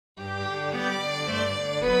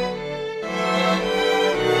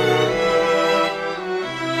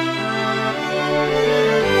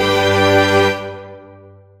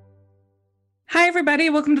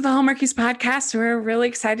everybody. Welcome to the Hallmarkies podcast. We're really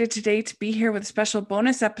excited today to be here with a special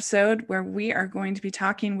bonus episode where we are going to be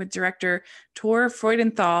talking with director Thor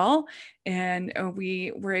Freudenthal. And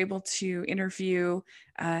we were able to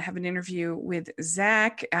have an interview with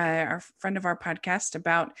Zach, our friend of our podcast,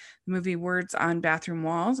 about the movie Words on Bathroom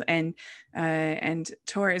Walls. And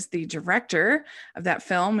Thor is the director of that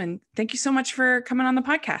film. And thank you so much for coming on the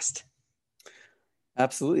podcast.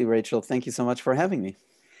 Absolutely, Rachel. Thank you so much for having me.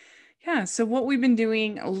 Yeah, so what we've been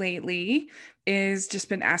doing lately is just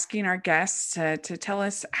been asking our guests to tell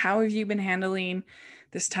us how have you been handling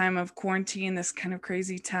this time of quarantine, this kind of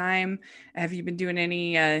crazy time. Have you been doing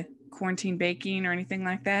any quarantine baking or anything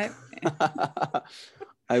like that?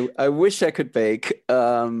 I wish I could bake.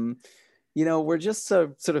 We're just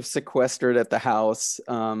sort of sequestered at the house.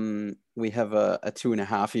 We have a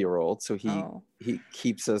 2.5-year-old, so Oh, he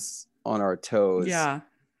keeps us on our toes. yeah,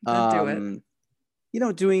 that'd do it. Um,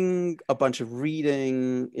 Doing a bunch of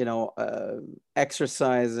reading,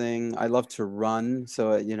 exercising. I love to run,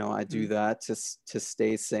 so I do Mhm. that to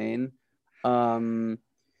stay sane. Um,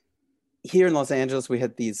 Here in Los Angeles, we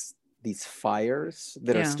had these fires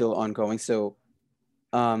that are Yeah. still ongoing. So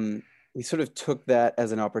we sort of took that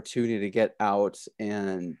as an opportunity to get out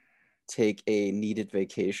and take a needed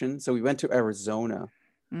vacation. So we went to Arizona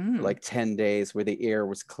for Mm. like 10 days where the air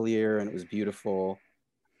was clear and it was beautiful.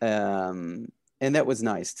 Um, and that was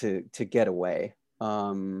nice to get away.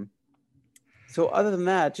 So other than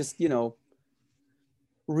that, just,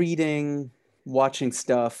 reading, watching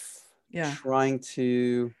stuff, Yeah. trying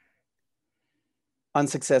to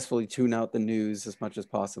unsuccessfully tune out the news as much as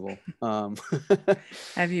possible.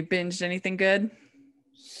 Have you binged anything good?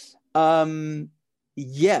 um,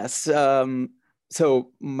 yes.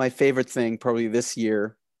 So my favorite thing probably this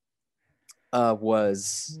year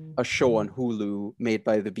was a show on Hulu made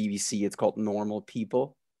by the BBC. It's called Normal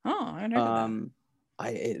People. Oh, I haven't heard of that. Um,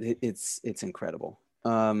 it's incredible.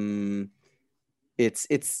 It's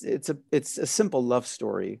a simple love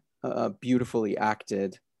story, beautifully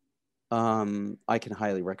acted. I can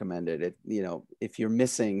highly recommend it. If you're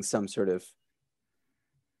missing some sort of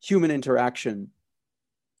human interaction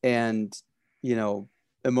and you know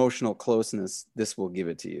emotional closeness, this will give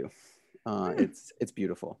it to you. Hmm. It's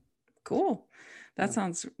beautiful. Cool. Yeah,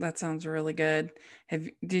 That sounds really good.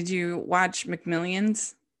 Did you watch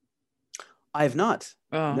McMillions? I have not.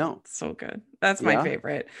 Oh, No. so good. That's my Yeah.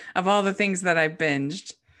 favorite. Of all the things that I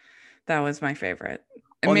binged, that was my favorite.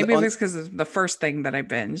 And On maybe it on was because it's the first thing that I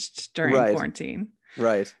binged during Right, quarantine,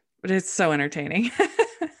 right. but it's so entertaining.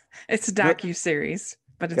 It's a What docu-series,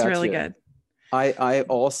 but it's really Gotcha. good. I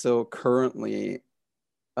also currently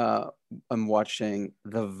uh am watching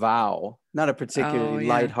The Vow. Not a Oh, particularly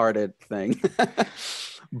yeah. lighthearted thing,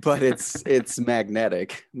 but it's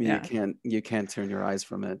magnetic. I mean, Yeah. you can't turn your eyes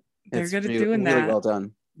from it. They're It's good at really doing really that well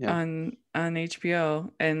done. Yeah, on HBO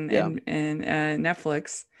and yeah,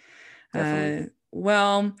 Netflix. definitely.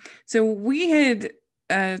 Well, so we had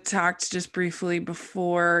talked just briefly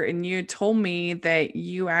before, and you had told me that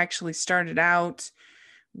you actually started out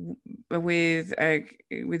w-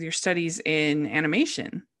 with your studies in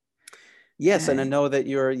animation. Yes, and I Uh, know that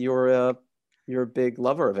you're a big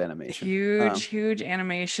lover of animation. huge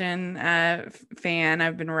animation fan.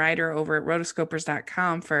 I've been a writer over at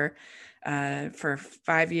rotoscopers.com for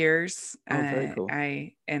 5 years. Oh, very cool.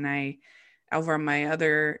 I over on my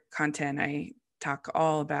other content I talk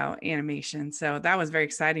all about animation. So that was very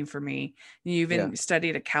exciting for me. You Yeah, even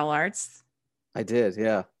studied at Cal Arts. I did.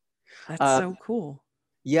 Yeah. That's Uh, so cool.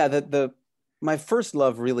 yeah. The My first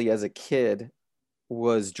love really as a kid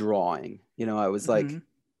was drawing. I was Hmm. like,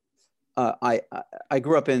 uh, I I I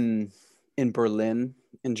grew up in Berlin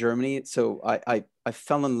in Germany, so I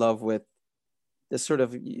fell in love with this sort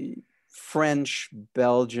of French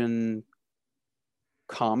Belgian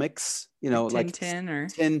comics. Like Like Tintin or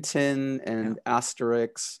Tintin yeah. and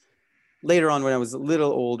Asterix. Later on, when I was a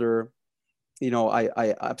little older,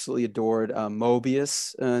 I absolutely adored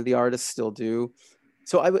Mobius, the artist, still do.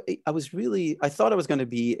 So I thought I was going to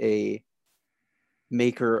be a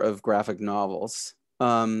maker of graphic novels.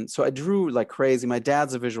 So I drew like crazy. My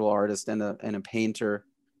dad's a visual artist and a painter.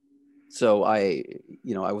 So I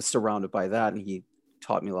was surrounded by that, and he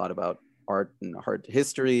taught me a lot about art and art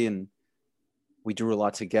history, and we drew a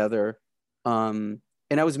lot together. And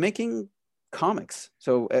I was making comics.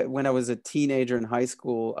 So when I was a teenager in high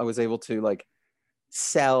school, I was able to like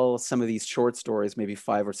sell some of these short stories, maybe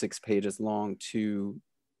 5 or 6 pages long, to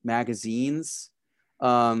magazines.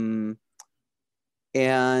 Um,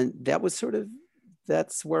 and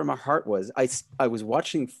that's where my heart was. I was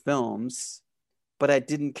watching films, but I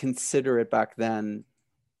didn't consider it back then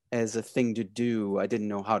as a thing to do. I didn't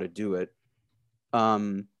know how to do it.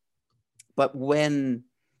 Um, but when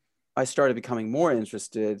I started becoming more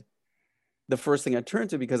interested, the first thing I turned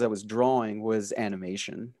to, because I was drawing, was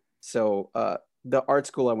animation. So the art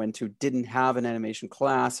school I went to didn't have an animation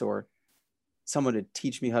class or someone to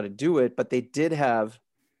teach me how to do it, but they did have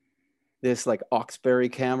this like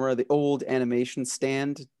Oxbury camera, the old animation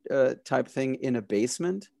stand type thing in a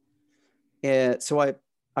basement. And so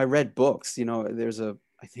I read books. There's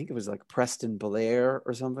I think it was like Preston Blair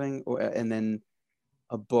or something, and then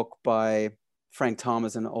a book by Frank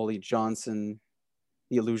Thomas and Ollie Johnson,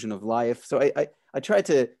 The Illusion of Life. So I tried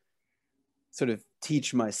to sort of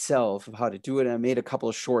teach myself how to do it. And I made a couple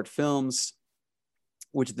of short films,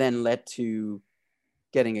 which then led to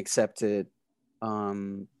getting accepted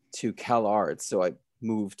to Cal Arts. So I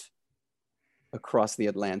moved across the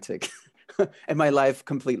Atlantic and my life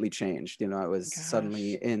completely changed. I was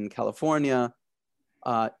suddenly Gosh. in California.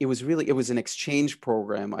 It was an exchange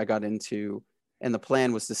program I got into, and the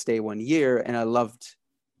plan was to stay 1 year. And I loved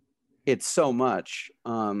it so much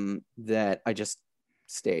that I just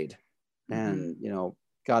stayed and,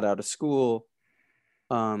 got out of school,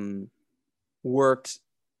 worked.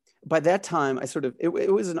 By that time,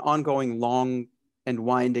 it was an ongoing long and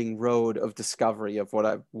winding road of discovery of what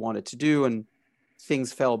I wanted to do, and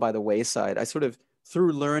things fell by the wayside. I sort of,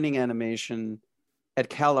 through learning animation at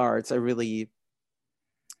Cal Arts, I really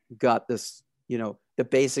got this, the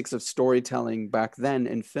basics of storytelling back then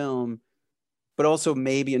in film, but also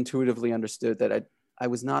maybe intuitively understood that I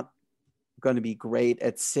was not going to be great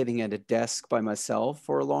at sitting at a desk by myself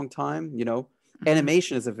for a long time.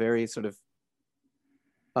 Animation is a very sort of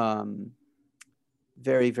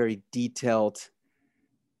very, very detailed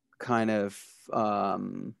kind of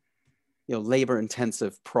labor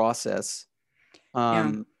intensive process.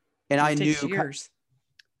 Yeah. And I It knew, takes years.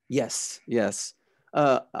 yes.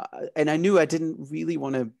 And I knew I didn't really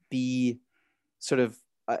want to be sort of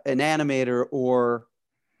an animator, or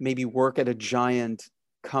maybe work at a giant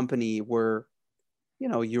company where,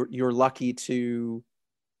 you're lucky to,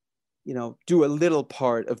 do a little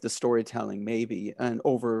part of the storytelling maybe. And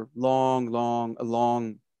over a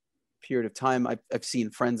long period of time, I've seen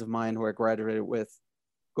friends of mine who I graduated with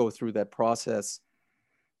go through that process.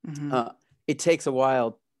 It takes a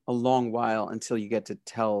long while, until you get to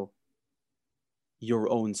tell your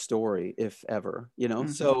own story, if ever.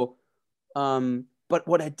 So but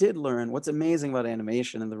what I did learn, what's amazing about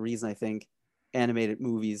animation, and the reason I think animated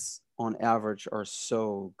movies on average are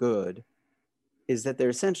so good, is that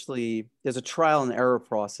there's a trial and error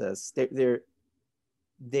process.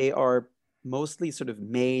 They are mostly sort of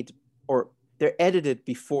made, or they're edited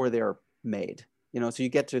before they're made. So you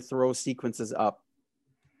get to throw sequences up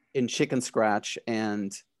in chicken scratch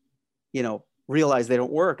and, realize they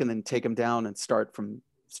don't work, and then take them down and start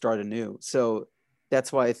anew. So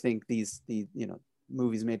that's why I think the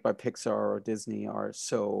movies made by Pixar or Disney are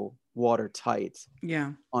so watertight.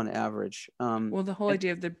 Yeah. On average. Well, the whole And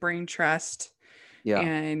idea of the brain trust yeah,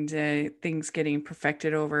 and things getting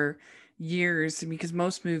perfected over years, because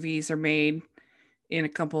most movies are made in a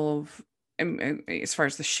couple of, as far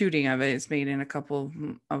as the shooting of it is made in a couple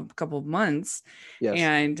of months, yes,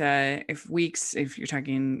 and if you're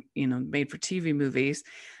talking, made for TV movies,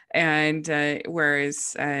 and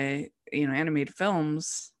whereas animated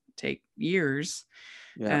films take years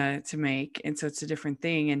yeah, to make, and so it's a different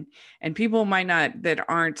thing. And people might not, that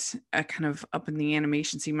aren't kind of up in the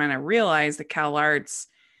animation scene, might not realize that Cal Arts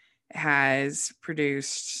has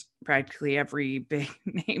produced practically every big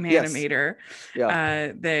name yes, animator,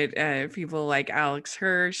 yeah, that people like Alex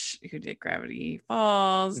Hirsch, who did Gravity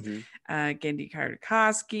Falls, hmm Gendy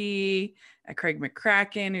Tartakovsky, Craig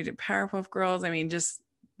McCracken, who did Powerpuff Girls. I mean, just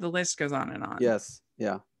the list goes on and on. yes,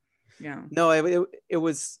 yeah. Yeah. No, it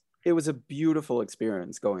was a beautiful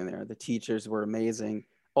experience going there. The teachers were amazing.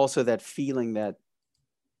 Also, that feeling that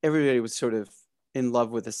everybody was sort of in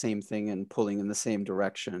love with the same thing and pulling in the same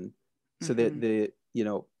direction. So that Hmm.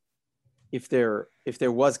 if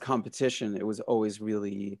there was competition, it was always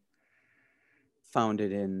really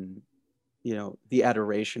founded in, the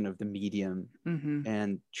adoration of the medium, Hmm.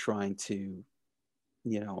 and trying to,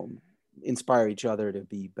 you know, inspire each other to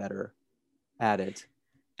be better at it.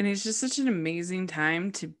 And it's just such an amazing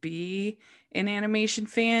time to be an animation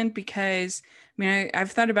fan, because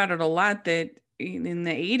I've thought about it a lot, that in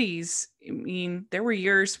the 80s, there were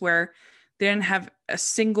years where they didn't have a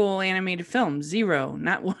single animated film, zero,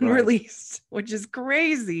 not one Right. released, which is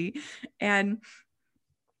crazy. And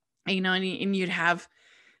and you'd have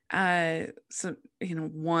so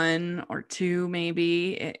one or two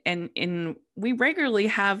maybe, and we regularly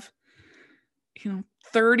have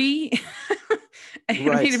 30 Right.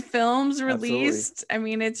 animated films Absolutely. released. I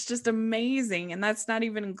mean, it's just amazing. And that's not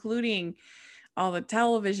even including all the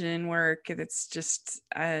television work. It's just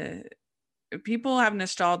people have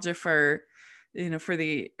nostalgia for for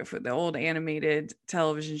the old animated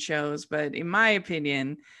television shows, but in my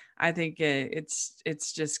opinion, I think it's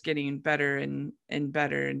just getting better and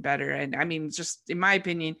better and better. And I mean, just in my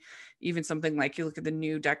opinion, even something like you look at the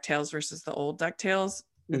new DuckTales versus the old DuckTales,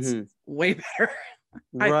 it's Hmm. way better.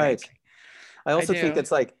 I Right. think. I I also think do.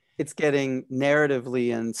 it's like it's getting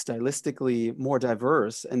narratively and stylistically more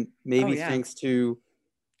diverse, and Oh maybe yeah. thanks to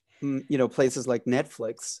places like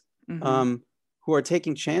Netflix, Mm-hmm. um, who are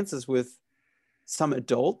taking chances with some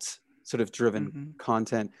adult sort of driven Mm-hmm.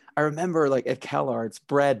 content. I remember like at CalArts,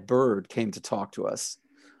 Brad Bird came to talk to us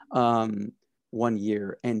um, one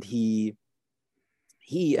year, and he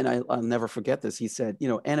and I'll never forget this. He said,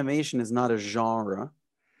 animation is not a genre,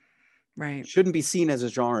 Right. shouldn't be seen as a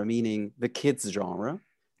genre, meaning the kids genre.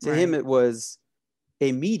 To him, Right. it was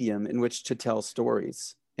a medium in which to tell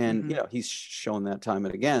stories. And, Mm-hmm. he's shown that time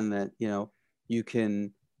and again that, you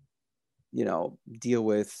can, deal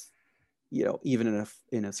with, even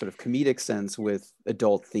in a sort of comedic sense with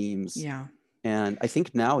adult themes. Yeah. And I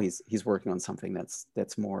think now he's working on something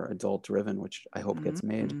that's more adult driven, which I hope gets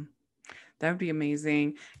made. Mm-hmm. That would be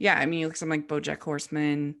amazing. Yeah, I mean, you look something like BoJack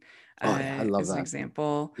Horseman Oh yeah, I love as an that.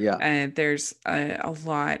 example. Yeah. There's a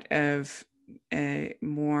lot of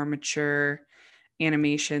more mature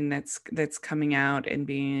animation that's coming out and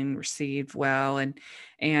being received well, and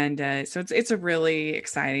so it's a really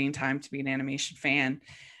exciting time to be an animation fan,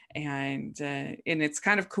 and it's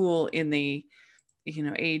kind of cool in the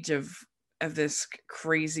age of this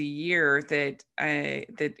crazy year that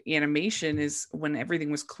animation is when everything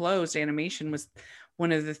was closed. Animation was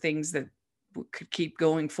one of the things that could keep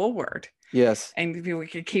going forward, Yes. and people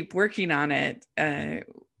could keep working on it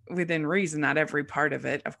within reason. Not every part of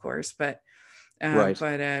it, of course, Right.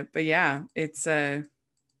 but yeah, it's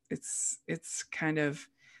kind of,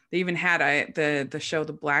 they even had the show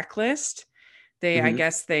The Blacklist. I Hmm.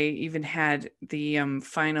 guess they even had the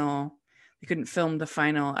final. They couldn't film the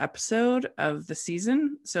final episode of the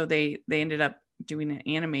season, so they ended up doing it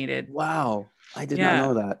animated. Wow. I did not Yeah,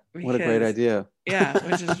 know that. What a great because idea. yeah,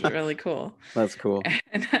 which is really cool. That's cool.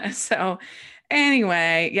 And so,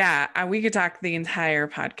 anyway, yeah, we could talk the entire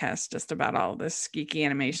podcast just about all this geeky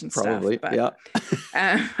animation stuff, Probably. but Yeah.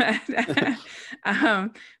 um,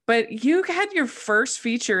 um, but you had your first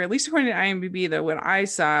feature, at least according to IMDb, though, what I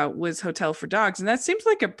saw was Hotel for Dogs. And that seems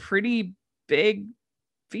like a pretty big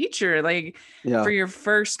feature, like for Yeah. your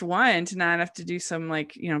first one to not have to do some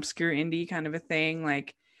like, obscure indie kind of a thing.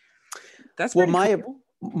 Like, that's Well, pretty my cool.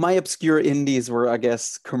 my obscure indies were, I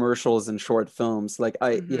guess, commercials and short films. Like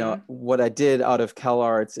Mm-hmm. what I did out of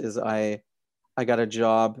CalArts is I got a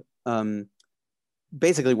job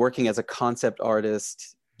basically working as a concept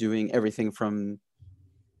artist, doing everything from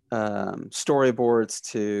storyboards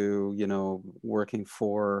to, working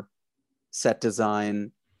for set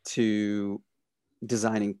design to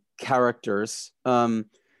designing characters. And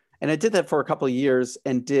I did that for a couple of years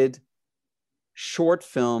and did short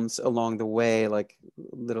films along the way, like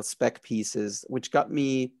little spec pieces, which got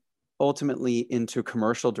me ultimately into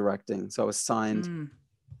commercial directing. So I was signed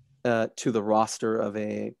Mm. to the roster of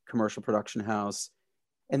a commercial production house.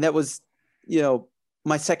 And that was, you know,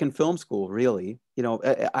 my second film school, really.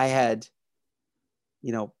 I had,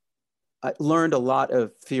 you know, I learned a lot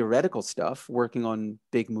of theoretical stuff working on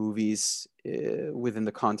big movies within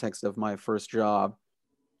the context of my first job,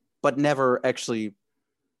 but never actually,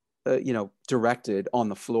 directed on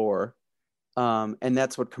the floor. And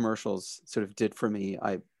that's what commercials sort of did for me.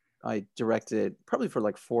 I directed probably for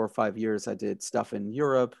like 4 or 5 years. I did stuff in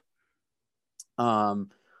Europe. Um,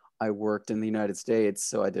 I worked in the United States,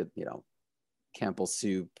 so I did, Campbell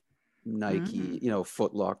Soup, Nike, Mm.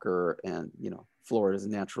 Foot Locker, and Florida's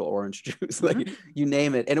natural orange juice, like Mm. you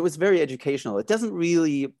name it. And it was very educational. It doesn't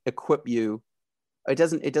really equip you. It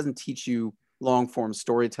doesn't teach you long form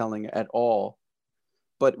storytelling at all.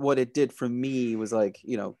 But what it did for me was like,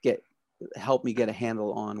 get help me get a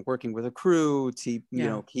handle on working with a crew, to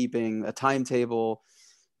Yeah. keeping a timetable,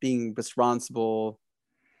 being responsible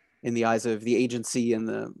in the eyes of the agency and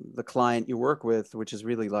the client you work with, which is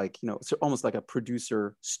really like, it's almost like a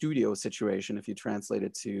producer studio situation if you translate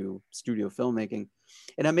it to studio filmmaking.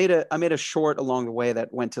 And I made a short along the way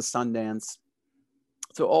that went to Sundance.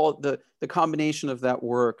 So all the combination of that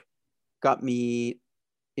work got me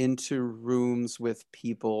into rooms with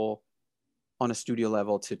people on a studio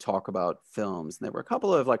level to talk about films. And there were a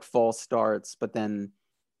couple of like false starts, but then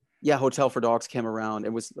yeah, Hotel for Dogs came around.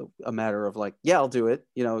 It was a matter of like, yeah, I'll do it.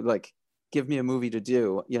 Like, give me a movie to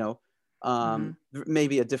do. Mm-hmm.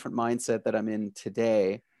 Maybe a different mindset that I'm in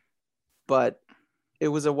today, but it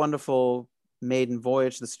was a wonderful maiden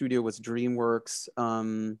voyage. The studio was DreamWorks,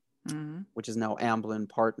 Mm-hmm. which is now Amblin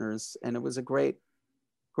Partners, and it was a great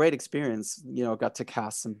experience. Got to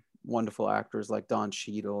cast some wonderful actors like Don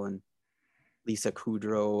Cheadle and Lisa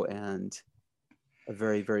Kudrow and a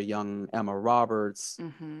very, very young Emma Roberts.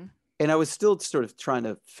 Mm-hmm. And I was still sort of trying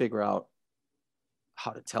to figure out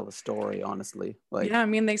how to tell a story, honestly. Yeah, Like, I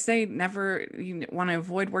mean, they say never you want to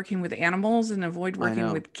avoid working with animals and avoid I working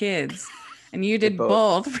know, with kids. And you did did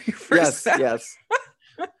both. both for your first Yes, film. yes.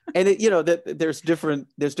 And that there's different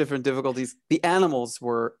difficulties. The animals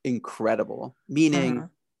were incredible, meaning Uh-huh.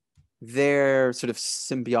 their sort of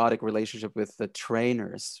symbiotic relationship with the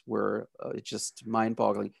trainers were just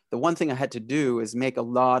mind-boggling. The one thing I had to do is make a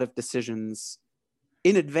lot of decisions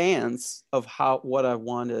in advance of what I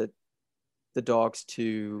wanted the dogs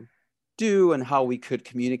to do and how we could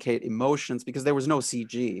communicate emotions, because there was no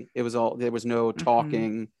CG. There was no Mm-hmm.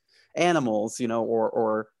 talking animals,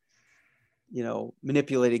 or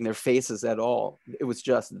manipulating their faces at all. It was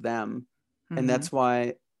just them. And Mm-hmm. that's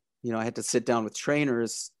why, I had to sit down with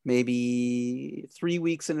trainers maybe 3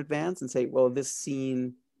 weeks in advance and say, well, this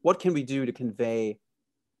scene, what can we do to convey,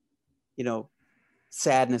 you know,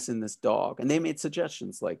 sadness in this dog? And they made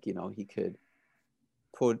suggestions like, he could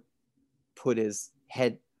put his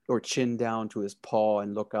head or chin down to his paw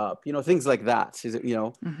and look up, things like that.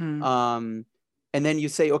 Mm-hmm. Um, and then you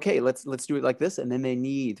say, okay, let's do it like this. And then they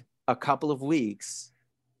need a couple of weeks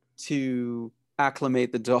to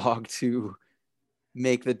acclimate the dog, to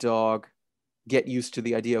make the dog get used to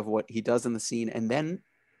the idea of what he does in the scene. And then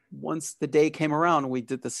once the day came around and we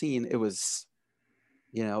did the scene, it was,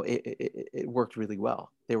 it worked really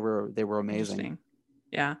well. They were amazing. Interesting.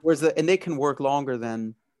 Yeah. And they can work longer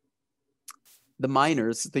than the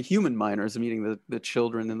minors, the human minors, meaning the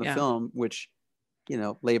children in the Yeah. film, which,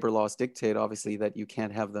 labor laws dictate obviously that you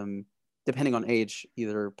can't have them, depending on age,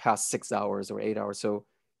 either past 6 hours or 8 hours. So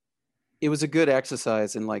it was a good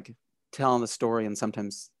exercise in like telling the story, and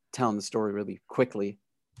sometimes telling the story really quickly,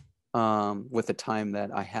 with the time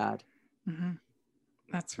that I had. Mm-hmm.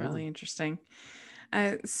 That's Yeah. really interesting.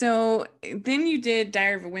 So then you did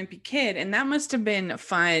Diary of a Wimpy Kid, and that must have been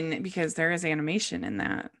fun because there is animation in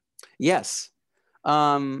that. Yes.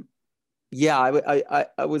 Um, yeah,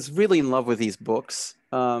 I was really in love with these books.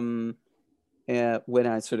 And when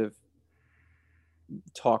I sort of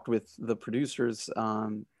talked with the producers,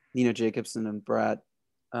 Nina Jacobson and Brad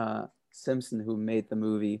Simpson, who made the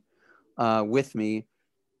movie with me,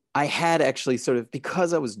 I had actually sort of,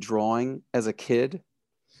 because I was drawing as a kid,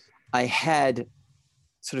 I had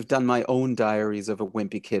sort of done my own diaries of a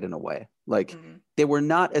wimpy kid in a way. Like, Mm-hmm. they were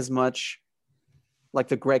not as much like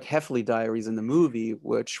the Greg Heffley diaries in the movie,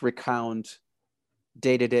 which recount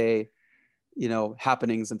day to day,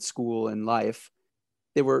 happenings in school and life.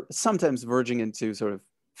 They were sometimes verging into sort of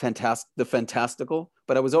the fantastical,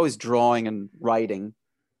 but I was always drawing and writing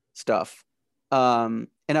stuff. And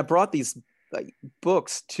I brought these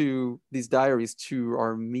these diaries to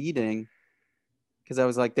our meeting because I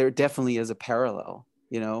was like, there definitely is a parallel,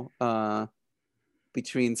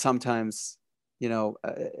 between sometimes, you know,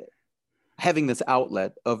 uh, having this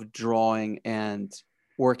outlet of drawing and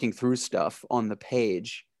working through stuff on the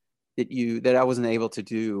page that I wasn't able to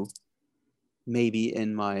do maybe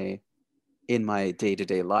in my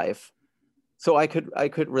day-to-day life. So I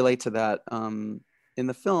could relate to that in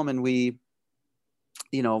the film. And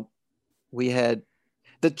you know, we had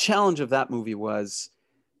the challenge of that movie was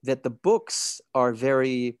that the books are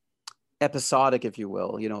very episodic, if you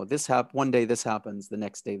will. One day this happens, the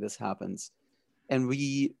next day this happens, and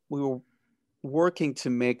we were working to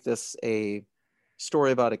make this a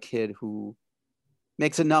story about a kid who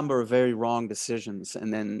makes a number of very wrong decisions,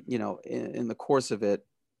 and then in the course of it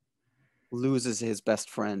loses his best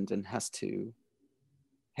friend and has to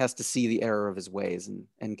see the error of his ways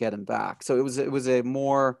and get him back. So it was a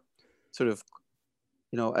more sort of,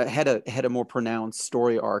 it had a more pronounced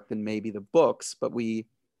story arc than maybe the books, but we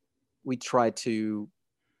tried to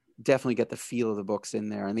definitely get the feel of the books in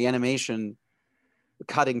there, and the animation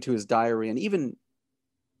cutting to his diary, and even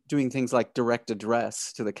doing things like direct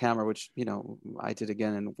address to the camera, which I did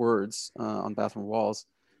again in words on bathroom walls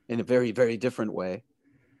in a very, very different way.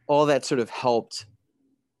 All that sort of helped,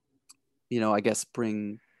 I guess,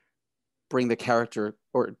 bring the character,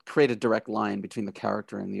 or create a direct line between the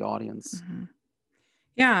character and the audience. Mm-hmm.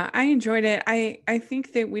 Yeah, I enjoyed it. I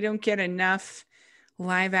think that we don't get enough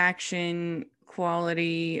live action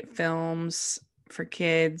quality films for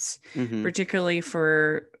kids, Mm-hmm. particularly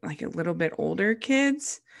for like a little bit older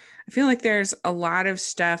kids. I feel like there's a lot of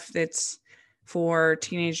stuff that's for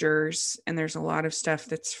teenagers, and there's a lot of stuff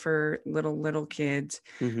that's for little kids.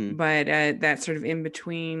 Hmm. But that sort of in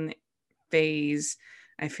between phase,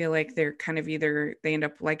 I feel like they're kind of either they end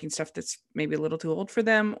up liking stuff that's maybe a little too old for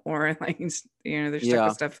them, or like they're stuck with Yeah.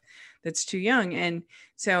 stuff that's too young. And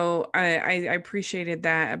so I appreciated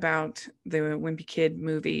that about the Wimpy Kid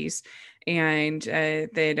movies, and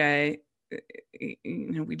that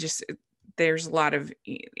we just there's a lot of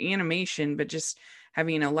animation, but just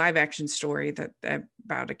having a live action story that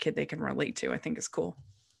about a kid they can relate to, I think is cool.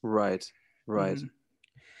 Right. Right. Mm.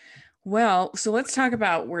 Well, so let's talk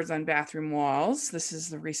about Words on Bathroom Walls. This is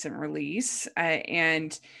the recent release,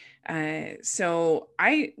 and so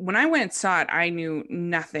when I went and saw it, I knew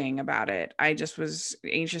nothing about it. I just was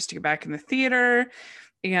anxious to get back in the theater,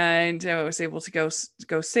 and I was able to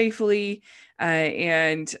go safely.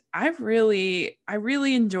 And I really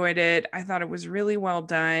enjoyed it. I thought it was really well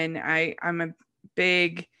done. I'm a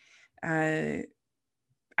big uh,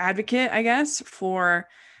 advocate, I guess, for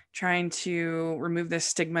trying to remove this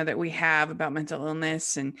stigma that we have about mental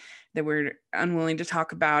illness, and that we're unwilling to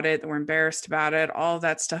talk about it, that we're embarrassed about it. All of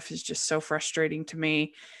that stuff is just so frustrating to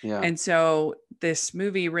me. Yeah. And so this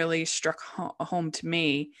movie really struck home to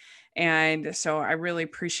me. And so I really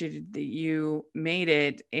appreciated that you made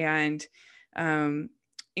it. Um,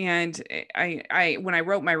 and when I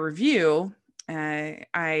wrote my review,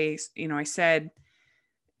 I said,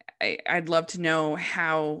 I'd love to know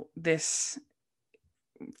how this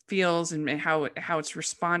feels, and how it's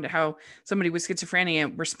responded, how somebody with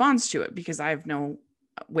schizophrenia responds to it, because I have no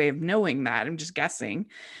way of knowing that. I'm just guessing.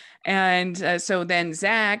 And so then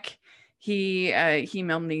Zach, he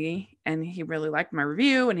emailed me, and he really liked my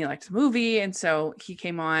review, and he liked the movie, and so he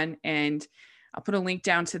came on, and I'll put a link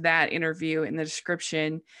down to that interview in the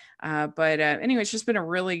description. But anyway, it's just been a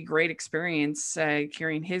really great experience,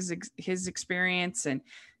 hearing his experience and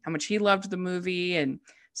how much he loved the movie. And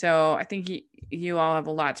so I think you all have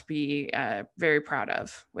a lot to be very proud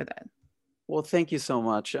of with it. Well, thank you so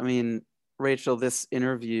much. I mean, Rachel, this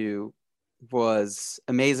interview was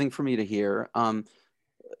amazing for me to hear.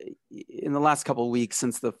 In the last couple of weeks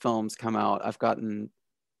since the film's come out, I've gotten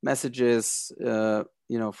messages,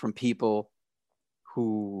 from people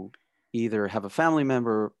who either have a family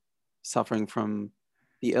member suffering from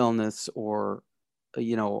the illness, or,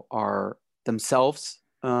 are themselves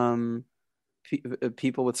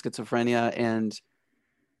people with schizophrenia. And,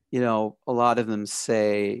 a lot of them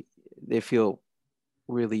say they feel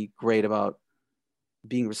really great about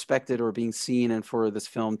being respected or being seen, and for this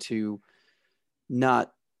film to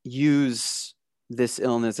not use this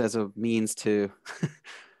illness as a means to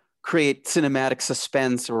create cinematic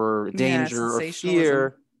suspense or Yeah, danger or sensationalism.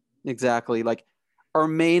 fear. Exactly. Like, our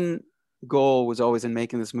main goal was always in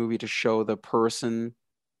making this movie to show the person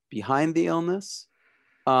behind the illness,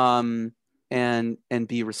 um, and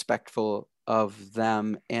be respectful of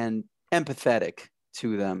them and empathetic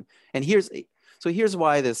to them. And here's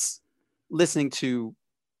why this listening to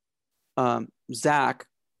Zach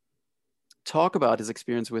talk about his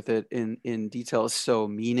experience with it in detail is so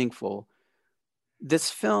meaningful.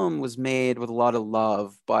 This film was made with a lot of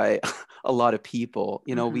love by a lot of people.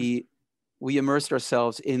 Mm-hmm. We immersed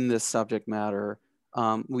ourselves in this subject matter.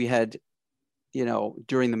 We had,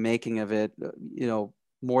 during the making of it,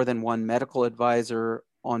 more than one medical advisor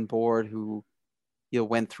on board who,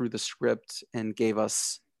 went through the script and gave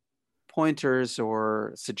us pointers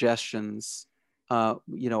or suggestions.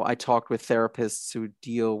 I talked with therapists who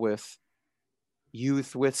deal with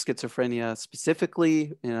youth with schizophrenia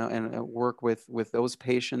specifically, and work with those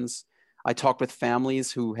patients. I talked with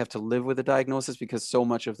families who have to live with the diagnosis, because so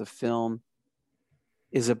much of the film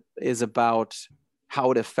is about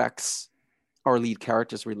how it affects our lead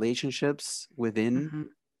character's relationships within Mm-hmm.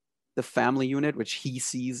 the family unit, which he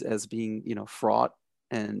sees as being, fraught,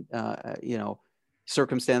 and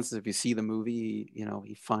circumstances. If you see the movie,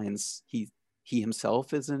 he finds he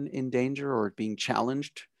himself is in danger or being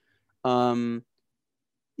challenged. Um,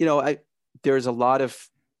 I there's a lot of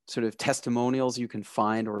sort of testimonials you can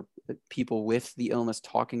find, or people with the illness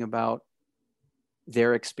talking about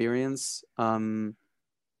their experience. Um,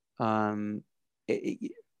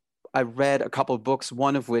 I read a couple of books,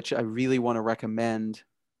 one of which I really want to recommend.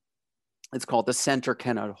 It's called The Center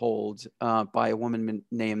Cannot Hold, by a woman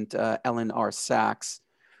named Ellen R. Sachs,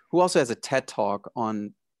 who also has a TED Talk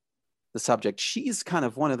on the subject. She's kind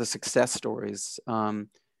of one of the success stories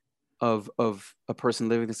of a person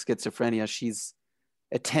living with schizophrenia. She's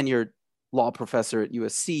a tenured law professor at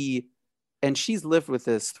USC, and she's lived with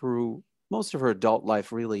this through most of her adult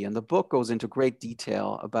life, really. And the book goes into great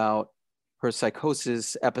detail about her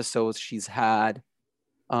psychosis episodes she's had.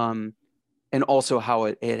 Um, and also how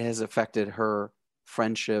it has affected her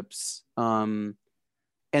friendships. And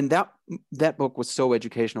that book was so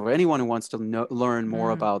educational. For anyone who wants to learn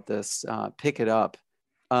more about this, pick it up.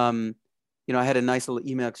 I had a nice little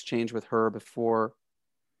email exchange with her before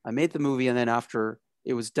I made the movie, and then after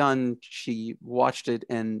it was done, she watched it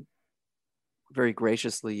and very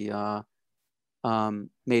graciously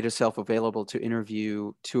made herself available to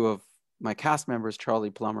interview two of my cast members, Charlie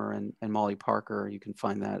Plummer and Molly Parker. You can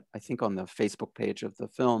find that, I think, on the Facebook page of the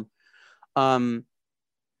film.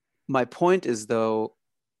 My point is, though,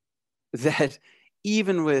 that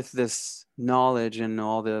even with this knowledge and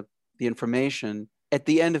all the information, at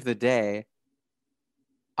the end of the day,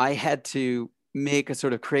 I had to make a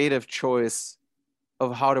sort of creative choice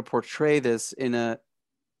of how to portray this in a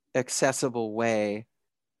accessible way,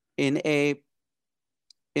 in a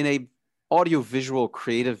audiovisual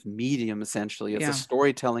creative medium. Essentially, it's a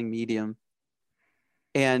storytelling medium,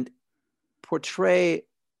 and portray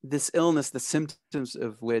this illness, the symptoms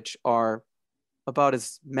of which are about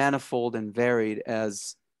as manifold and varied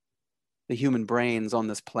as the human brains on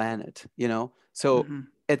this planet, So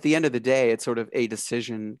at the end of the day, it's sort of a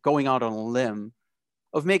decision, going out on a limb,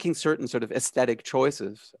 of making certain sort of aesthetic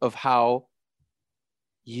choices of how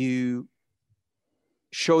you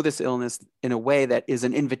show this illness in a way that is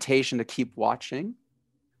an invitation to keep watching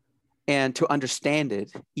and to understand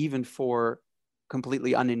it, even for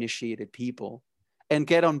completely uninitiated people, and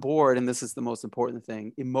get on board. And this is the most important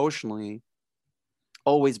thing: emotionally,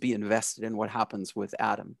 always be invested in what happens with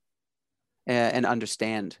Adam, and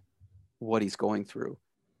understand what he's going through.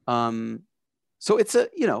 So it's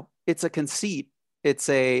a conceit.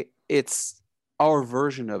 It's our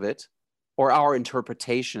version of it, or our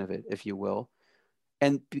interpretation of it, if you will.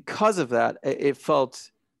 And because of that, it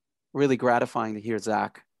felt really gratifying to hear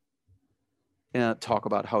Zach talk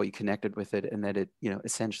about how he connected with it, and that it,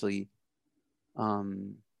 essentially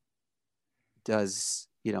does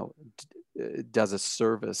a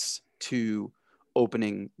service to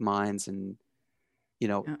opening minds, and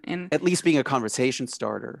and at least being a conversation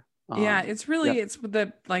starter. it's really, it's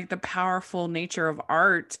the powerful nature of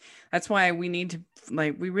art. That's why we need to,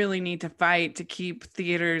 we really need to fight to keep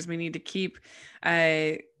theaters. We need to keep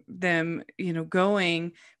them,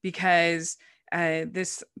 going, because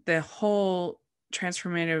the whole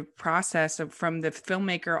transformative process of, from the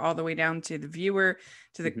filmmaker all the way down to the viewer,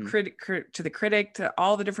 to the critic, to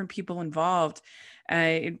all the different people involved,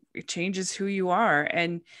 it changes who you are.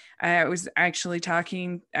 And I was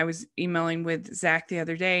emailing with Zach the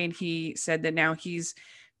other day, and he said that now he's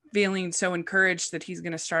feeling so encouraged that he's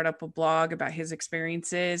going to start up a blog about his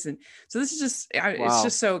experiences. And so this is just, it's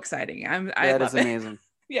just so exciting. I That love is amazing.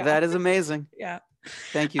 Yeah. That is amazing. Yeah.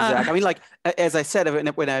 Thank you, Zach. I mean, as I said,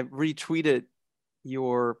 when I retweeted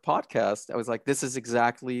your podcast, I was like, this is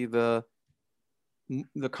exactly the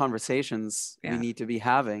conversations we need to be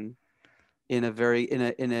having in a very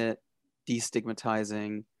in a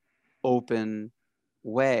destigmatizing, open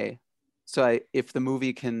way. So if the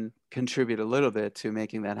movie can contribute a little bit to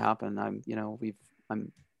making that happen,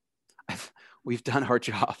 we've done our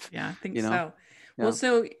job. Yeah, I think so. Yeah. Well,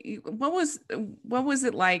 so what was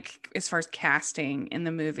it like as far as casting in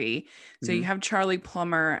the movie? So you have Charlie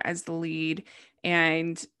Plummer as the lead,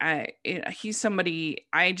 and he's somebody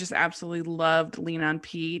I just absolutely loved. Lean on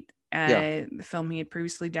Pete, the film he had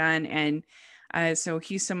previously done, and so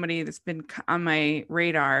he's somebody that's been on my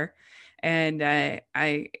radar, and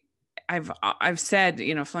I've said,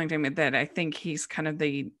 flying time, that I think he's kind of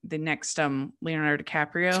the next Leonardo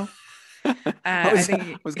DiCaprio. I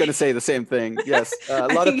was going to say the same thing. Yes, a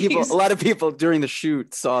lot of people during the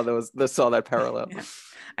shoot saw that parallel. Yeah.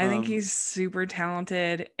 I think he's super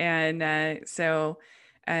talented, and so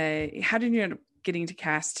how did you end up getting to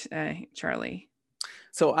cast Charlie?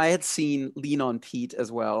 So I had seen Lean on Pete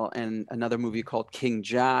as well, and another movie called King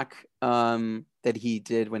Jack that he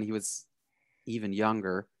did when he was even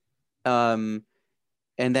younger. And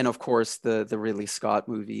then, of course, the Ridley Scott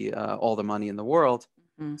movie, All the Money in the World.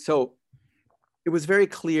 So it was very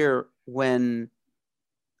clear when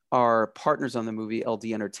our partners on the movie, LD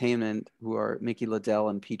Entertainment, who are Mickey Liddell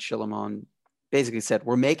and Pete Shillamon, basically said,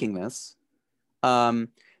 we're making this,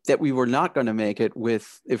 that we were not going to make it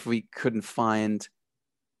if we couldn't find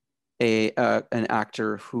an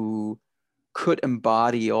actor who could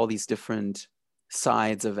embody all these different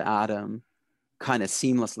sides of Adam kind of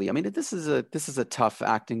seamlessly. I mean, this is a tough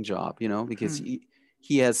acting job, because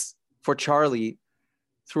he has, for Charlie,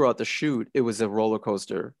 throughout the shoot, it was a roller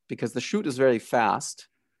coaster, because the shoot is very fast.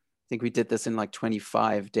 I think we did this in like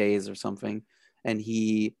 25 days or something. And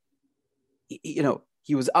he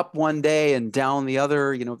he was up one day and down the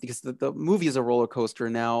other, because the movie is a roller coaster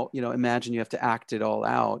now. Imagine you have to act it all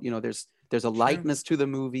out. There's a lightness to the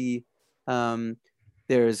movie.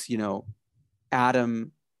 There's,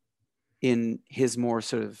 Adam in his more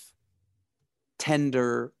sort of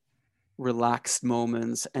tender, relaxed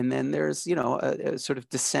moments. And then there's, a sort of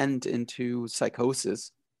descent into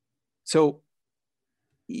psychosis. So,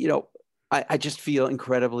 I just feel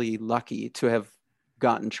incredibly lucky to have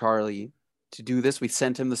gotten Charlie to do this. We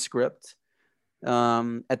sent him the script.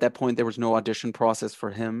 At that point, there was no audition process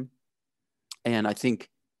for him. And I think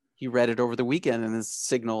he read it over the weekend and has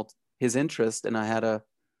signaled his interest. And I had a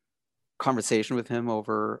conversation with him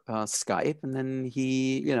over Skype. And then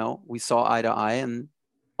we saw eye to eye and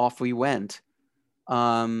off we went.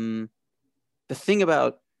 The thing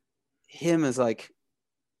about him is, like,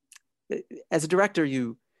 as a director,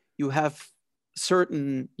 you have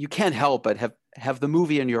you can't help but have the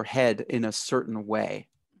movie in your head in a certain way,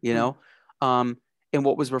 and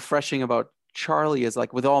what was refreshing about Charlie is,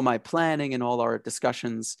 like, with all my planning and all our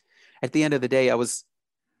discussions, at the end of the day, I was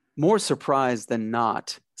more surprised than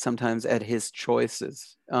not sometimes at his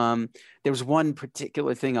choices. There was one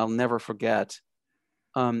particular thing I'll never forget.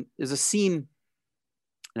 There's a scene,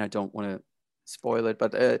 and I don't want to spoil it,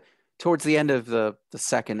 but towards the end of the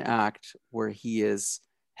second act, where he's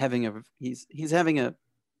having a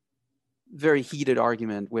very heated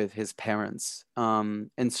argument with his parents, and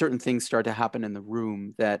certain things start to happen in the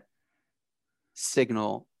room that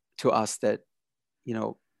signal to us that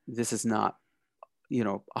this is not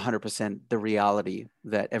 100% the reality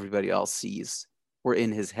that everybody else sees. We're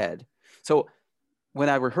in his head. So when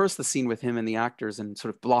I rehearsed the scene with him and the actors and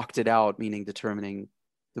sort of blocked it out, meaning determining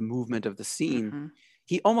the movement of the scene,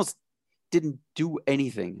 he almost didn't do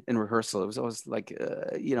anything in rehearsal. It was always like,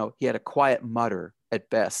 he had a quiet mutter at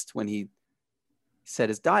best when he said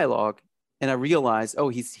his dialogue. And I realized, oh,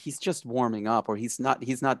 he's just warming up, or he's not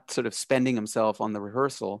sort of spending himself on the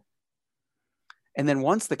rehearsal. And then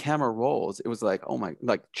once the camera rolls, it was like, oh my,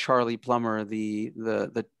 like Charlie Plummer, the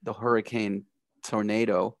hurricane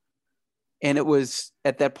tornado. And it was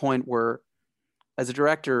at that point where, as a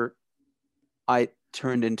director, I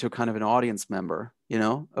turned into kind of an audience member,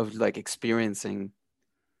 of like experiencing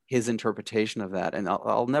his interpretation of that. And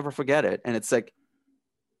I'll never forget it. And it's like,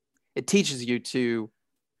 it teaches you to,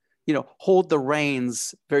 hold the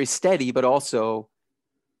reins very steady, but also,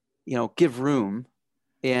 give room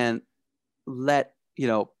and let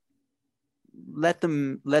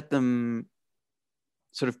them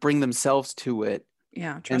sort of bring themselves to it.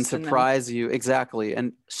 Yeah, and surprise you. Exactly.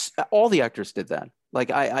 And all the actors did that. Like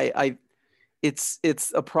it's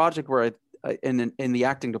a project where in the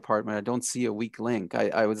acting department, I don't see a weak link.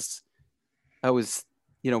 I was,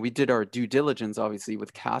 we did our due diligence, obviously,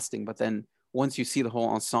 with casting, but then once you see the whole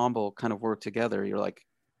ensemble kind of work together, you're like,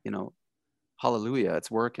 hallelujah,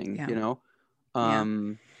 it's working.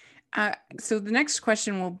 So the next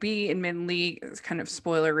question will be, admittedly, kind of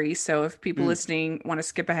spoilery. So if people listening want to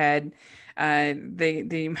skip ahead,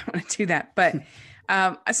 they might want to do that. But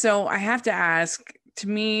so I have to ask, to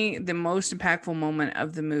me, the most impactful moment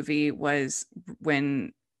of the movie was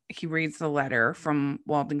when he reads the letter from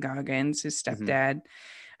Walton Goggins, his stepdad.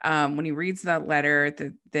 When he reads that letter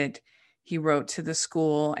that he wrote to the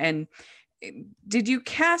school. And did you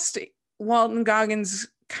cast Walton Goggins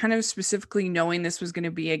kind of specifically knowing this was going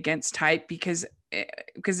to be against type, because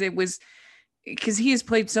he has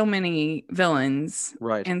played so many villains,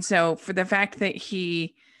 right? And so for the fact that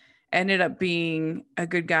he ended up being a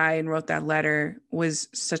good guy and wrote that letter was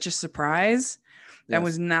such a surprise. That Yes.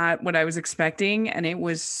 was not what I was expecting, and it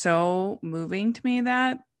was so moving to me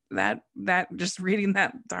that just reading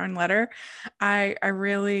that darn letter, I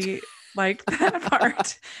really like that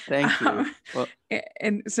part. Thank you. Well,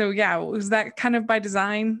 and so, yeah, was that kind of by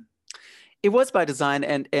design? It was by design.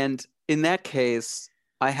 And in that case,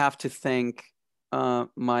 I have to thank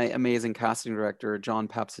my amazing casting director, John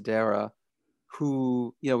Papsadera,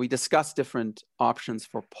 who, we discussed different options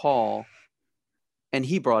for Paul, and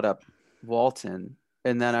he brought up Walton.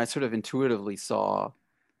 And then I sort of intuitively saw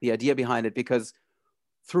the idea behind it, because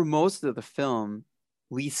through most of the film,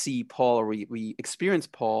 we see Paul, or we experience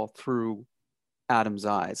Paul through Adam's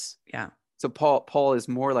eyes. Yeah. So Paul is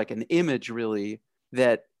more like an image, really,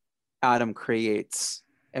 that Adam creates.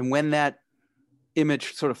 And when that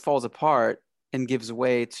image sort of falls apart and gives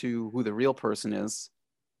way to who the real person is,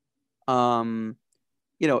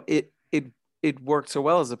 it worked so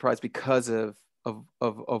well as a surprise because of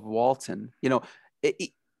Walton.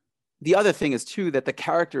 The other thing is too that the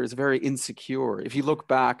character is very insecure. If you look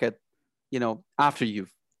back at, after you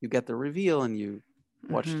get the reveal and you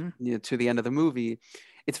watch to the end of the movie,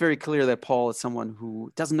 it's very clear that Paul is someone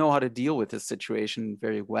who doesn't know how to deal with this situation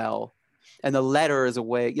very well. And the letter is a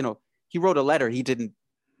way, he wrote a letter. He didn't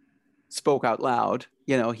spoke out loud.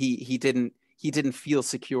 He didn't feel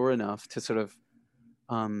secure enough to sort of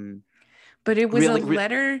But it was a really,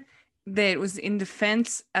 letter that was in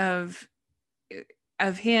defense of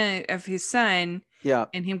his son, yeah,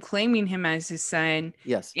 and him claiming him as his son,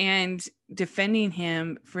 yes, and defending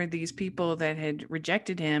him for these people that had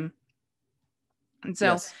rejected him. And so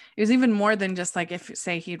yes, it was even more than just like if,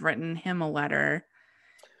 say, he'd written him a letter.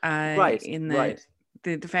 right, In right.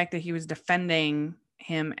 the fact that he was defending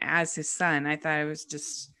him as his son, I thought it was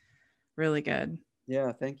just really good.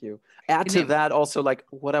 Yeah, thank you. Add And to it, that also, like,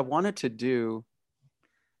 what I wanted to do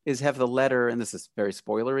is have the letter, and this is very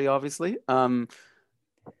spoilery, obviously,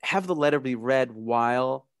 have the letter be read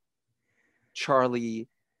while Charlie,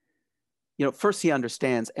 first he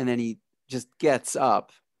understands, and then he just gets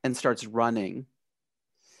up and starts running.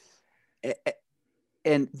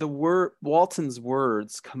 And the word Walton's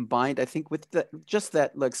words combined, I think, with just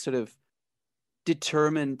that like sort of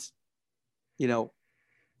determined, you know,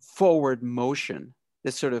 forward motion,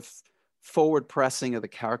 this sort of forward pressing of the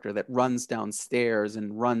character that runs downstairs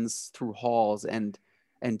and runs through halls and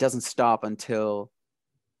doesn't stop until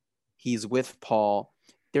he's with Paul.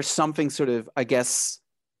 There's something sort of, I guess,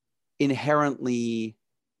 inherently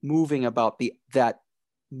moving about that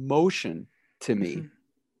motion to me. mhm,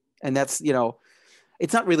 And that's,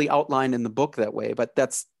 it's not really outlined in the book that way, but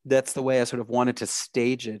that's the way I sort of wanted to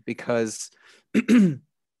stage it, because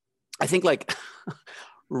I think like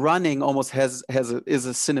running almost is a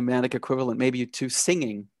cinematic equivalent maybe to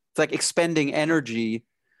singing. It's like expending energy,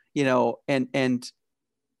 and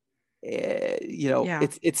yeah.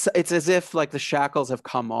 it's as if like the shackles have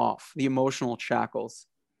come off, the emotional shackles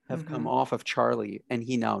have come Hmm. off of Charlie, and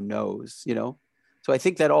he now knows. So I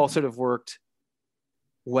think that all sort of worked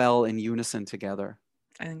well in unison together.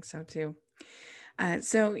 I think so too.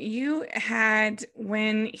 So you had,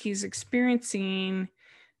 when he's experiencing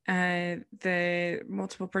the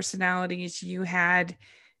multiple personalities, you had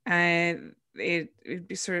it'd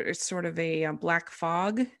be sort of a, black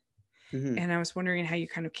fog, Mm-hmm. and I was wondering how you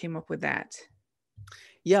kind of came up with that.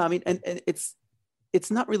 Yeah, I mean, and it's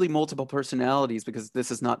not really multiple personalities, because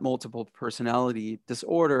this is not multiple personality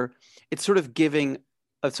disorder. It's sort of giving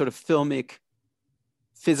a sort of filmic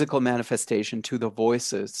physical manifestation to the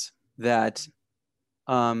voices that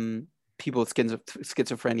people with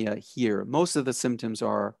schizophrenia hear. Most of the symptoms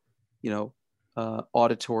are,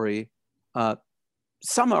 auditory.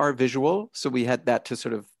 Some are visual, so we had that to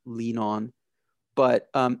sort of lean on. But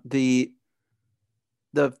the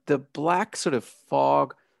black sort of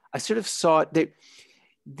fog, I sort of saw it.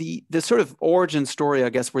 The sort of origin story, I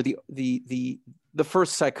guess, where the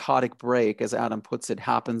first psychotic break, as Adam puts it,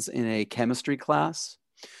 happens in a chemistry class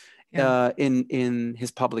Yeah. in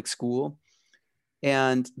his public school,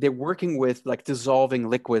 and they're working with like dissolving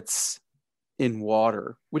liquids in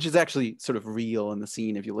water, which is actually sort of real in the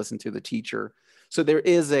scene if you listen to the teacher. So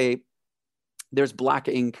there's black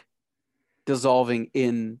ink dissolving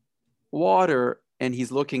in water, and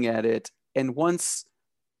he's looking at it, and once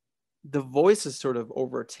the voices sort of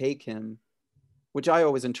overtake him, which I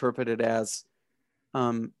always interpreted as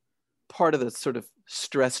um, part of the sort of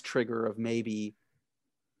stress trigger of maybe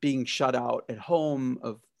being shut out at home,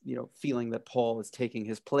 of feeling that Paul is taking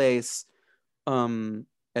his place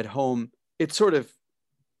at home. It sort of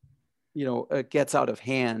gets out of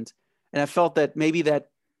hand, and I felt that maybe that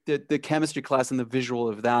the chemistry class and the visual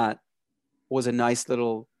of that was a nice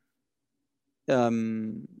little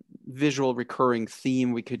um, visual recurring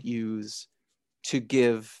theme we could use to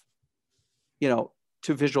give, to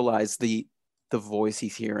visualize the voice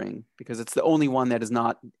he's hearing, because it's the only one that is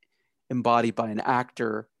not embodied by an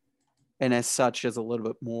actor, and as such is a little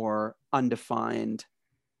bit more undefined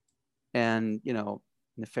and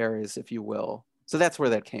nefarious, if you will. So that's where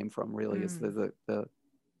that came from, really, is Mm.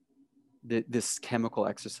 this chemical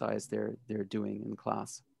exercise they're doing in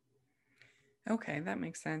class. Okay, that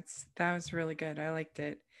makes sense. That was really good. I liked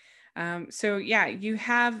it. So yeah, you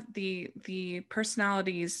have the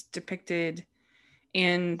personalities depicted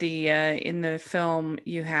in the film.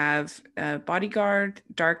 You have bodyguard,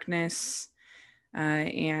 darkness,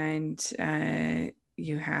 and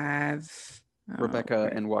you have, oh,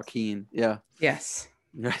 Rebecca and Joaquin, yeah. yes.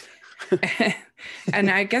 Right.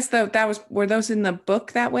 And I guess that was, were those in the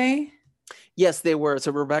book that way? Yes, they were.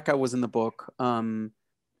 So Rebecca was in the book.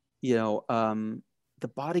 You know, the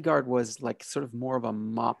bodyguard was like sort of more of a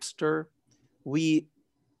mobster. We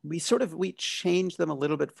we changed them a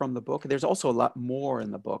little bit from the book. There's also a lot more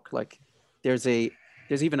in the book. Like there's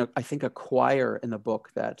even I think a choir in the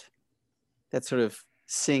book that sort of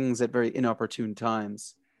sings at very inopportune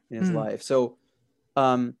times in his Mm. life. So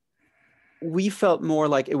we felt more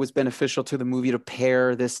like it was beneficial to the movie to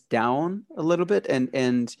pare this down a little bit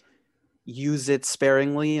and use it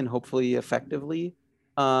sparingly and hopefully effectively.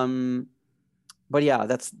 But yeah,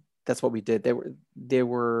 that's what we did. They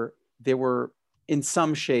were in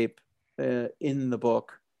some shape in the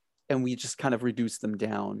book, and we just kind of reduced them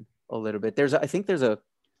down a little bit. I think there's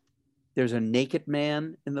a naked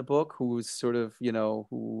man in the book who's sort of,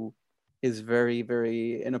 who is very,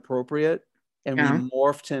 very inappropriate. And we Yeah.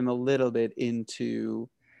 morphed him a little bit into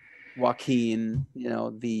Joaquin,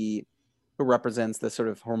 who represents the sort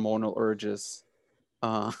of hormonal urges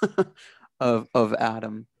uh, of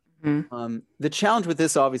Adam. Mm. The challenge with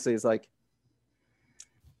this obviously is like,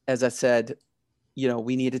 as I said,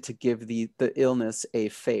 we needed to give the illness a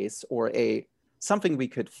face or a something we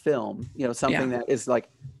could film, Yeah. something that is like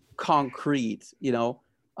concrete,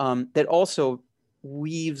 that also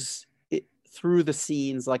weaves it through the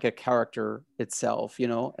scenes like a character itself,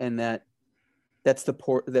 and that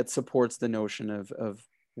supports the notion of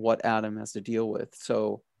what Adam has to deal with.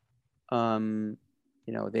 So,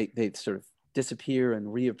 they sort of disappear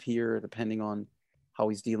and reappear depending on how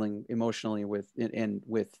he's dealing emotionally with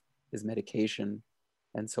his medication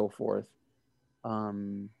and so forth.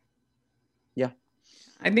 Yeah,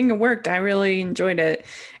 I think it worked. I really enjoyed it.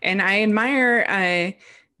 And I admire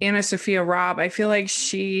Anna Sophia Robb. I feel like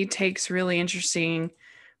she takes really interesting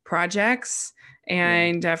projects, yeah,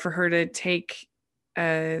 and for her to take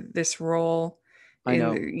this role I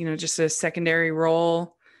in, know. just a secondary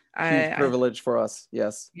role, Huge I privilege for us.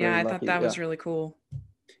 Yes, yeah, very I thought lucky. that Yeah, was really cool.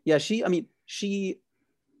 yeah. I mean, she,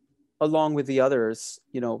 along with the others,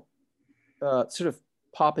 sort of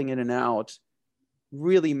popping in and out,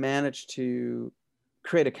 really managed to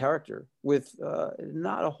create a character with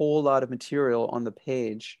not a whole lot of material on the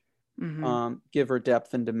page. Hmm. Give her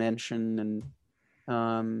depth and dimension, and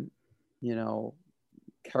um, you know,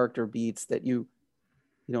 character beats that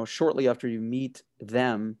shortly after you meet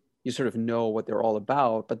them, you sort of know what they're all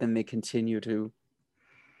about, but then they continue to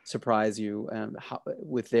surprise you and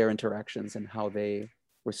with their interactions and how they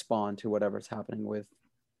respond to whatever's happening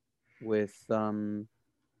with um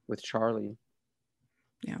with Charlie.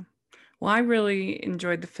 Yeah. Well, I really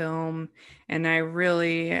enjoyed the film, and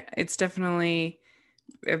it's definitely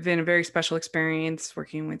been a very special experience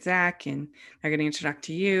working with Zach and now getting to talk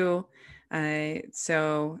to you.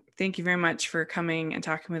 So thank you very much for coming and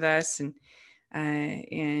talking with us, and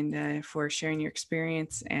for sharing your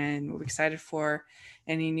experience. And we're excited for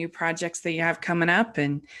any new projects that you have coming up.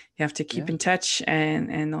 And you have to keep Yeah, in touch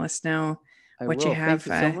and let us know I what you will. Thank have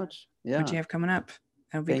you so much. what Yeah. you have coming up.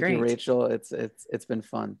 That would be Thank you, great. Rachel. It's been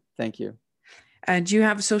fun. Thank you. Do you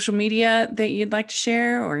have social media that you'd like to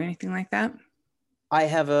share or anything like that? I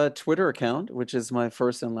have a Twitter account, which is my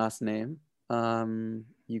first and last name.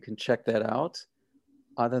 You can check that out.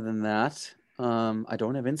 Other than that, I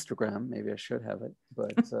don't have Instagram. Maybe I should have it,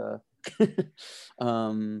 but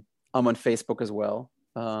I'm on Facebook as well,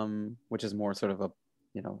 which is more sort of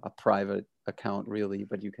a private account, really,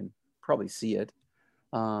 but you can probably see it.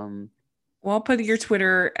 Um, Well, I'll put your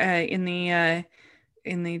Twitter in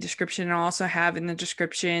the description. I'll also have in the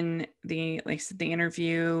description the like I said, the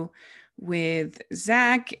interview with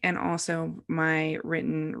Zach and also my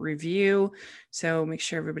written review. So make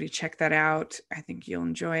sure everybody check that out. I think you'll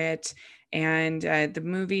enjoy it. And the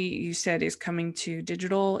movie you said is coming to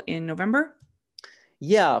digital in November.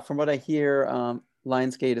 yeah, from what I hear,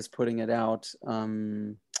 Lionsgate is putting it out.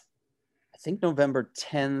 I think November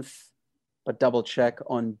 10th, but double check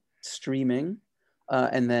on streaming,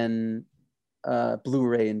 and then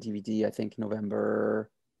Blu-ray and DVD. I think November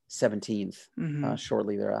 17th, Mm-hmm.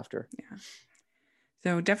 shortly thereafter. Yeah.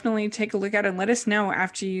 So definitely take a look at it and let us know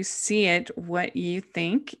after you see it what you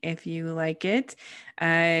think. If you like it,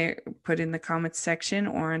 put in the comments section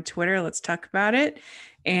or on Twitter. Let's talk about it.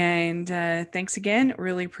 And thanks again.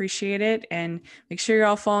 Really appreciate it. And make sure you're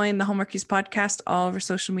all following the Hallmarkies podcast all over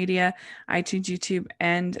social media, iTunes, YouTube,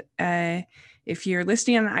 and if you're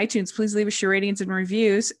listening on iTunes, please leave us your ratings and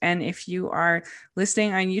reviews. And if you are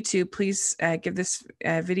listening on YouTube, please give this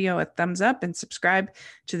video a thumbs up and subscribe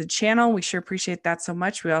to the channel. We sure appreciate that so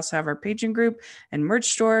much. We also have our Patreon group and merch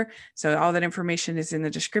store. So all that information is in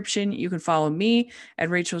the description. You can follow me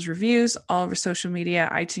at Rachel's Reviews all over social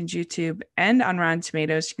media, iTunes, YouTube, and on Rotten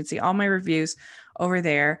Tomatoes. You can see all my reviews over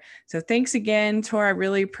there. So thanks again, Tor. I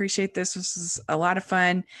really appreciate this. This was a lot of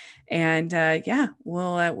fun. And yeah,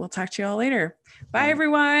 we'll talk to you all later. Bye, All right.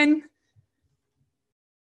 everyone.